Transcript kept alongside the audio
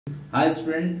Hi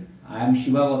student, I am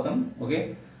Shiva Gautam.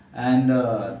 Okay, and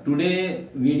today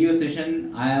video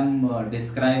session I am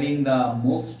describing the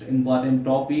most important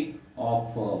topic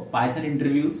of Python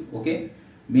interviews. Okay,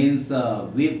 means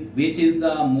which is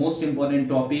the most important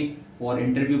topic for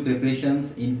interview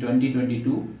preparations in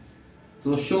 2022.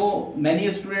 So many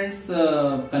students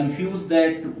confuse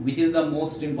that which is the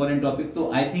most important topic.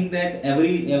 So I think that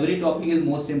every topic is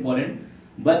most important,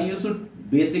 but you should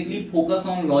basically focus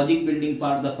on logic building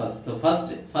part the first. The first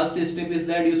step is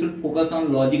that you should focus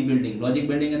on logic building. Logic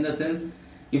building in the sense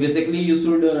you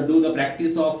should do the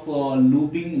practice of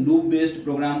loop based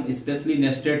program, especially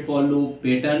nested for loop,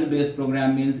 pattern based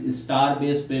program means star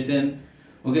based pattern.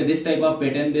 Okay, this type of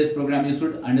pattern based program you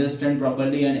should understand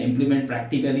properly and implement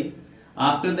practically.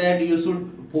 After that, you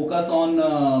should focus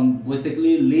on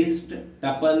basically list,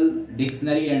 tuple,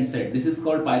 dictionary and set. This is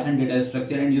called Python data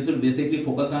structure, and you should basically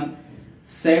focus on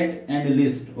set and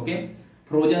list. Okay,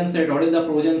 Trojan set. What is the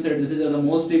Trojan set? This is the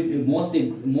most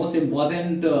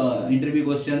important interview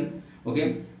question.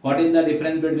 Okay, what is the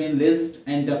difference between list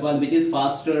and tuple? Which is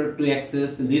faster to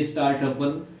access, list or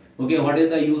tuple? Okay, what is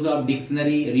the use of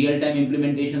dictionary? Real-time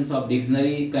implementations of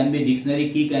dictionary dictionary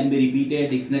key can be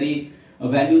repeated, dictionary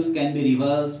values can be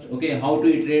reversed. Okay, how to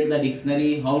iterate the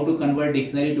dictionary, how to convert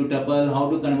dictionary to tuple,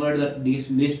 how to convert the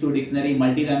list to dictionary,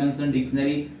 multi-dimensional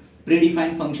dictionary,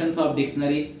 predefined functions of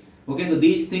dictionary. Okay, so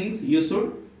these things you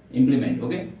should implement.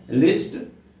 Okay, list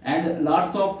and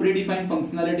lots of predefined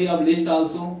functionality of list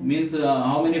also means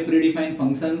how many predefined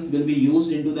functions will be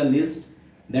used into the list.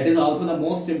 That is also the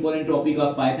most important topic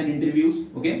of Python interviews.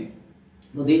 Okay,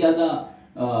 so these are the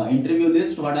interview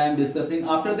list what I am discussing.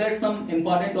 After that, some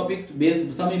important topics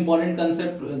based, some important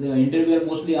concept the interviewer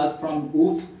mostly asks from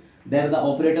OOPS. There the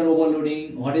operator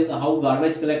overloading, how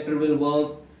garbage collector will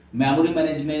work, memory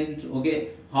management. Okay,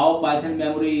 how Python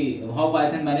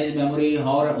manage memory,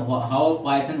 how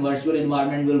Python virtual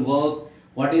environment will work,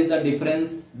 what is the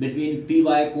difference between py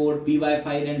code, py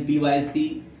file and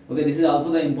pyc. Okay, this is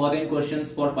also the important questions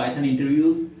for Python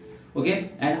interviews.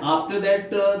 Okay, and after that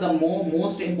the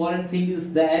most important thing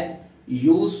is that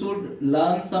you should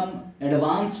learn some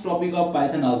advanced topic of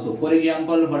Python also. For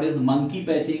example, what is monkey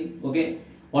patching? Okay,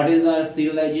 what is the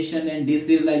serialization and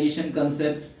deserialization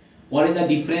concept? What is the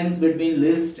difference between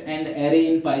list and array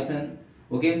in Python?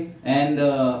 Okay, and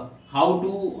how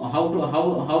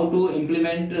to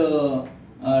implement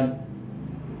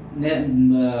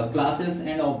classes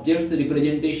and objects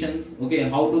representations. Okay,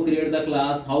 how to create the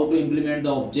class, how to implement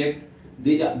the object.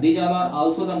 These are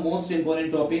also the most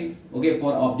important topics. Okay,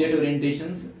 for object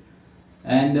orientations.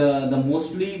 And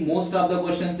most of the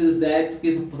questions is that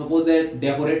suppose that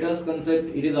decorators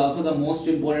concept, it is also the most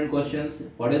important questions.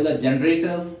 What is the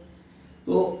generators?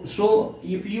 So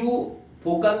if you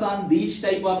focus on these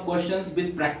type of questions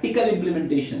with practical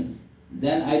implementations,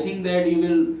 then I think that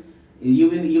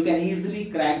you can easily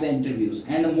crack the interviews.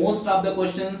 And most of the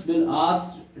questions will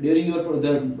ask during your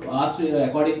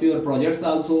according to your projects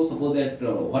also. Suppose that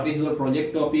what is your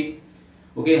project topic?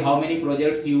 Okay, how many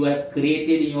projects you have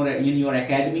created in your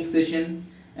academic session,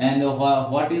 and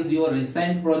what is your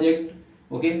recent project?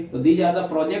 Okay, so these are the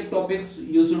project topics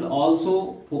you should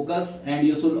also focus, and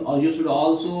you should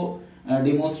also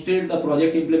demonstrate the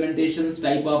project implementations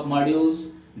type of modules,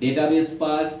 database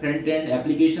part, front end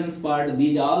applications part.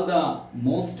 These are all the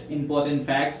most important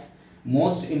facts,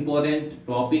 most important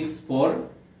topics for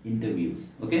interviews.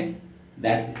 Okay,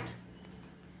 that's it.